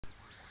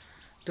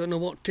Don't know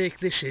what take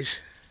this is.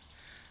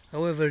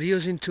 However, he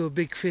was into a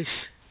big fish.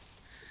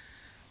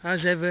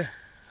 As ever,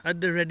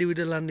 had the ready with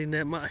the landing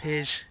net, Matt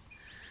Hayes.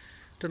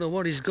 Don't know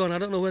what he's gone. I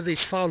don't know whether he's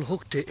foul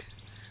hooked it.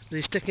 But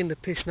he's taking the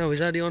piss now.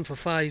 He's had it on for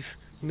 5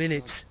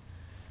 minutes.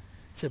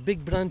 It's a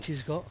big branch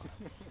he's got.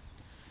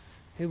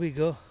 Here we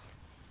go.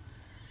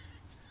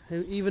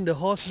 Even the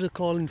horses are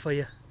calling for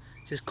you.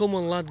 Says, come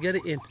on lad, get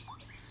it in.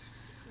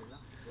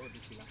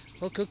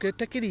 Okay,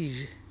 take it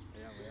easy.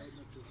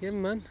 Yeah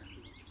man.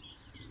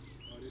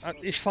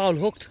 He's foul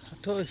hooked. I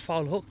thought he's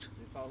foul hooked.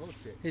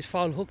 He's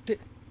foul hooked it.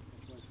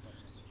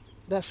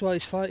 That's why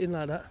he's fighting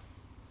like that.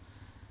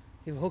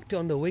 He's hooked it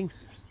on the wing.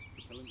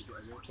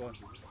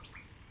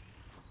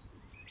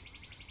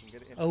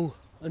 Oh,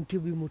 until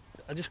we must.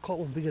 I just caught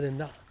one bigger than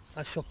that.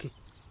 That's shocking.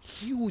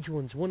 Huge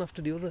ones, one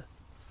after the other.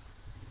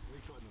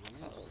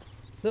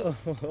 Look,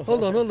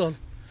 hold on.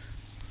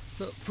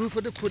 Look, proof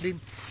of the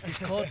pudding. He's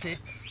caught it.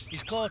 In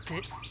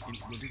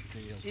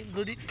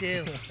bloody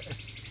tail.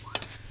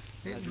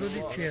 In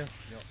bloody tail.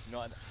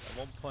 No, at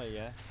one point,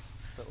 yeah,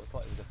 we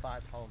thought it was a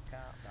 £5 carp.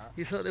 That.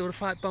 You thought they were a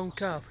 £5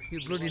 carp? You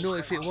bloody know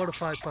if it was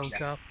a £5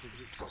 carp.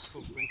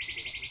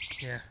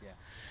 Yeah.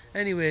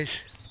 Anyways,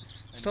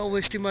 stop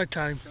wasting my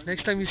time.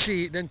 Next time you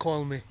see it, then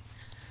call me.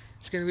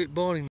 It's getting a bit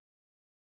boring.